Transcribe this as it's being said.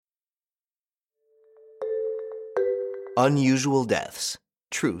Unusual Deaths,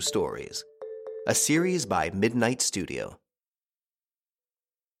 True Stories. A series by Midnight Studio.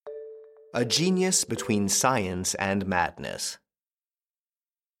 A genius between science and madness.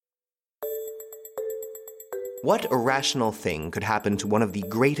 What irrational thing could happen to one of the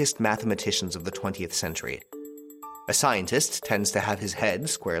greatest mathematicians of the 20th century? A scientist tends to have his head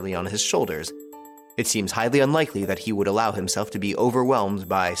squarely on his shoulders. It seems highly unlikely that he would allow himself to be overwhelmed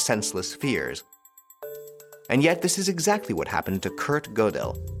by senseless fears. And yet this is exactly what happened to Kurt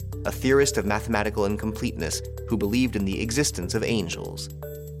Gödel, a theorist of mathematical incompleteness who believed in the existence of angels.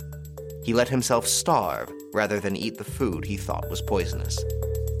 He let himself starve rather than eat the food he thought was poisonous.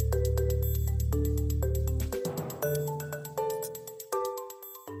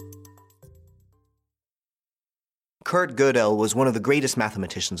 Kurt Gödel was one of the greatest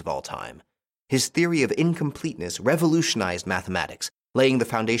mathematicians of all time. His theory of incompleteness revolutionized mathematics, laying the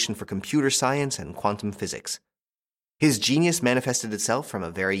foundation for computer science and quantum physics. His genius manifested itself from a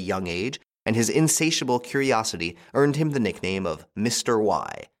very young age, and his insatiable curiosity earned him the nickname of Mr.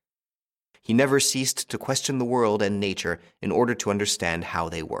 Y. He never ceased to question the world and nature in order to understand how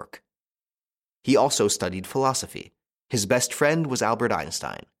they work. He also studied philosophy. His best friend was Albert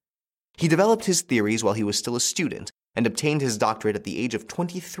Einstein. He developed his theories while he was still a student and obtained his doctorate at the age of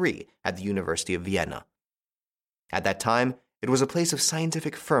 23 at the University of Vienna. At that time, it was a place of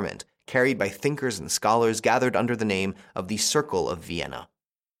scientific ferment, carried by thinkers and scholars gathered under the name of the Circle of Vienna.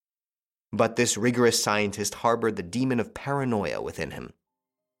 But this rigorous scientist harbored the demon of paranoia within him.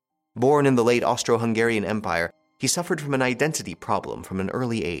 Born in the late Austro-Hungarian Empire, he suffered from an identity problem from an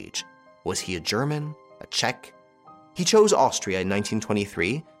early age. Was he a German? A Czech? He chose Austria in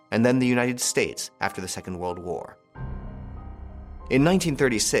 1923, and then the United States after the Second World War. In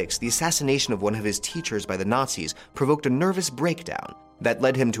 1936, the assassination of one of his teachers by the Nazis provoked a nervous breakdown that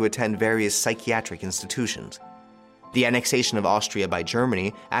led him to attend various psychiatric institutions. The annexation of Austria by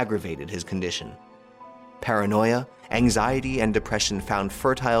Germany aggravated his condition. Paranoia, anxiety, and depression found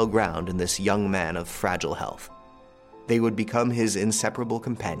fertile ground in this young man of fragile health. They would become his inseparable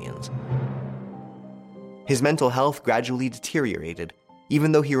companions. His mental health gradually deteriorated,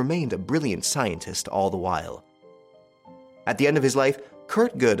 even though he remained a brilliant scientist all the while. At the end of his life,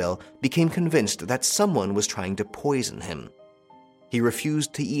 Kurt Gödel became convinced that someone was trying to poison him. He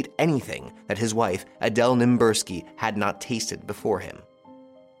refused to eat anything that his wife, Adele Nimbursky, had not tasted before him.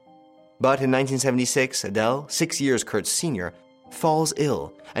 But in 1976, Adele, 6 years Kurt's senior, falls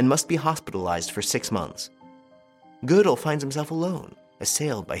ill and must be hospitalized for 6 months. Gödel finds himself alone,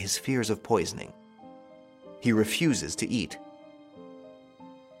 assailed by his fears of poisoning. He refuses to eat.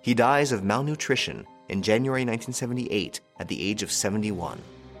 He dies of malnutrition in January 1978 at the age of 71.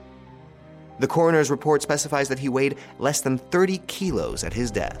 The coroner's report specifies that he weighed less than 30 kilos at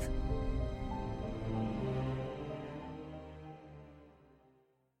his death.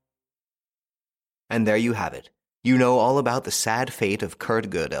 And there you have it. You know all about the sad fate of Kurt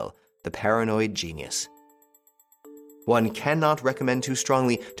Gödel, the paranoid genius. One cannot recommend too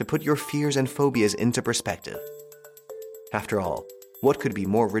strongly to put your fears and phobias into perspective. After all, what could be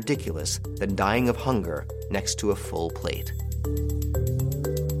more ridiculous than dying of hunger next to a full plate?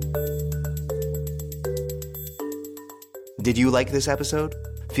 Did you like this episode?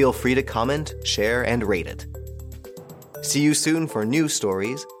 Feel free to comment, share, and rate it. See you soon for new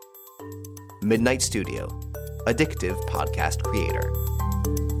stories. Midnight Studio, addictive podcast creator.